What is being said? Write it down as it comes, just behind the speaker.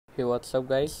Hey, what's up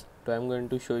guys? Today I'm going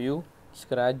to show you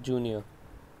ScratchJr.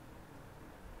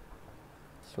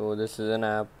 So this is an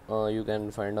app you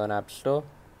can find on App Store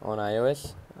on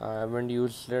iOS. I haven't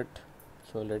used it,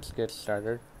 so let's get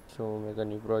started. So make a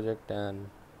new project and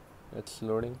it's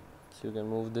loading. So you can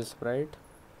move this sprite.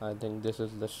 I think this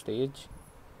is the stage,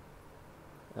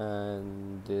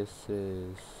 and this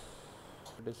is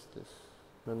what is this?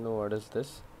 I don't know what is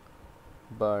this,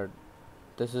 but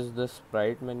this is the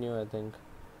sprite menu, I think.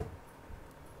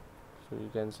 So you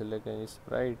can select any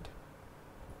sprite.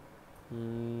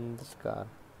 This car.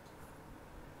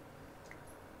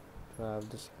 So I have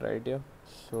this right here.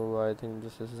 So I think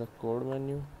this is the code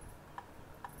menu.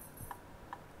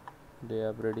 They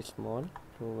are pretty small.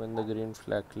 So when the green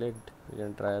flag clicked, you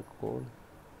can try a code.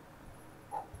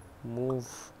 Move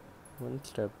one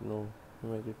step. No,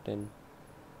 make it 10.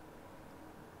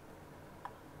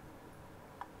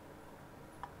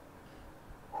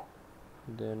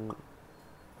 Then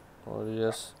or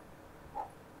just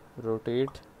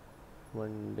rotate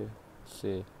one day,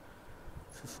 say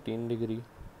 15-degree.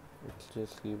 It's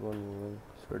just keep on moving.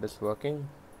 So it is working.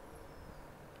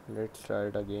 Let's try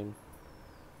it again.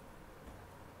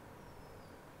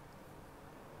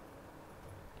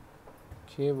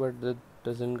 Okay, but that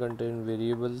doesn't contain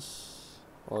variables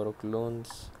or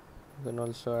clones. You can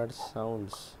also add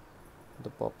sounds. The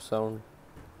pop sound.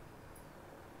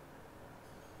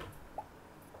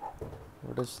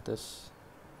 What is this?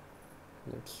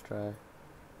 Let's try.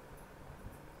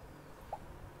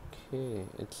 Okay,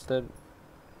 it's the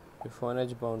if on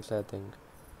edge bounce, I think.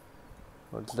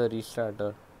 What's the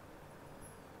restarter?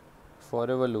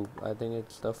 Forever loop. I think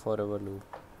it's the forever loop.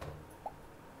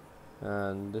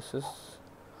 And this is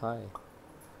high.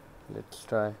 Let's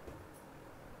try.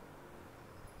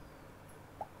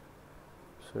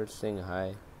 So it's saying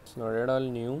high. It's not at all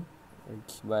new.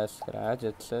 It's by Scratch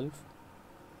itself.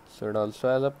 So it also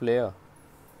has a player.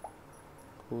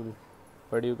 Cool.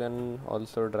 But you can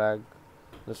also drag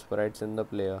the sprites in the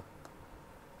player.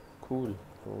 Cool.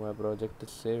 So my project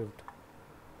is saved.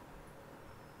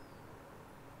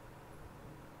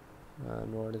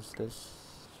 And what is this?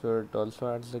 So it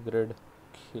also adds the grid.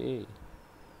 Okay.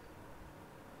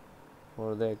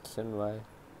 For the X and Y.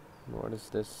 What is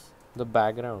this? The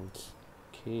backgrounds.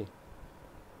 Okay.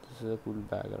 This is a cool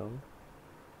background.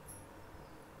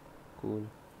 Cool.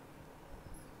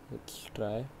 Let's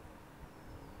try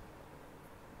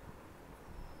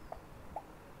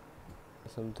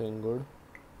something good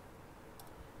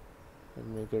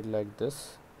and make it like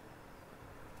this.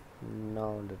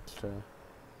 Now let's try.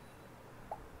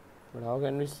 But how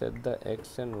can we set the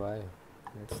X and Y?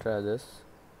 Let's try this.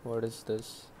 What is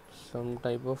this? Some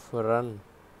type of run,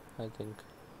 I think.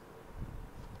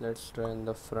 Let's try in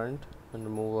the front and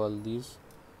remove all these.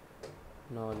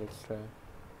 Now let's try.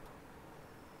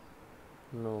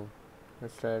 No.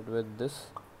 Let's try it with this.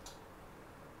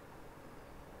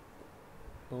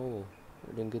 Oh,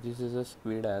 it increases the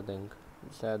speed, I think.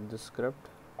 Let's add the script.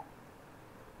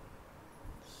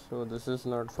 So this is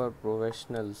not for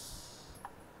professionals,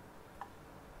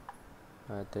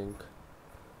 I think.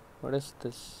 What is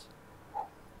this?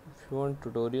 If you want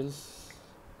tutorials,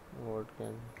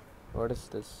 what is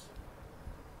this?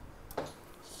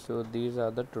 So these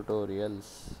are the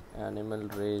tutorials: animal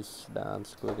race,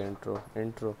 dance, quick intro.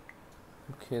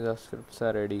 Okay, the scripts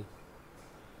are ready.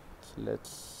 So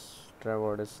let's try.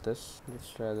 What is this? Let's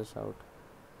try this out.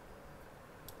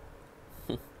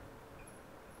 So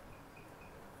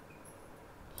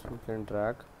you can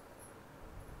drag.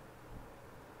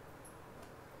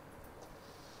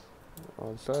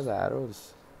 Also has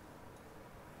arrows.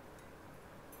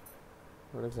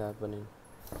 What is happening?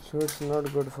 So it's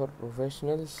not good for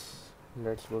professionals.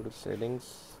 Let's go to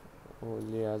settings.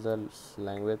 Only has a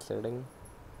language setting.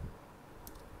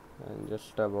 And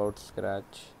just about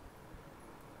Scratch.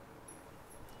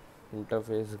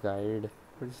 Interface guide.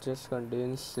 It just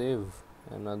contains save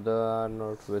and other are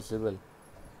not visible.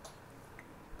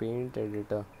 Paint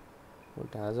editor.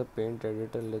 It has a paint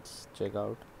editor. Let's check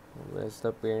out. Where's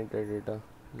the paint editor?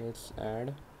 Let's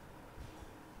add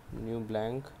new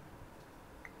blank.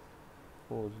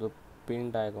 Oh, the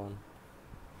paint icon.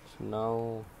 So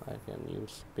now I can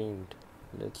use paint.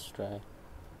 Let's try.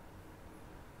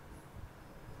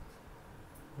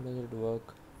 Does it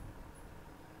work?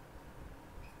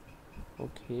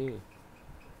 Okay.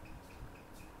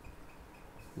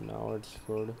 Now it's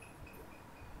good.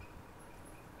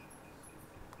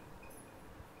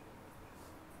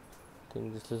 I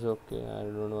think this is okay. I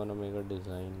don't want to make a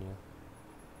design here.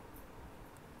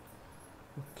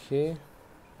 Okay.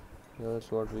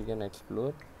 Here's what we can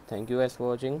explore. Thank you guys for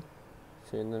watching.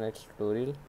 See you in the next tutorial.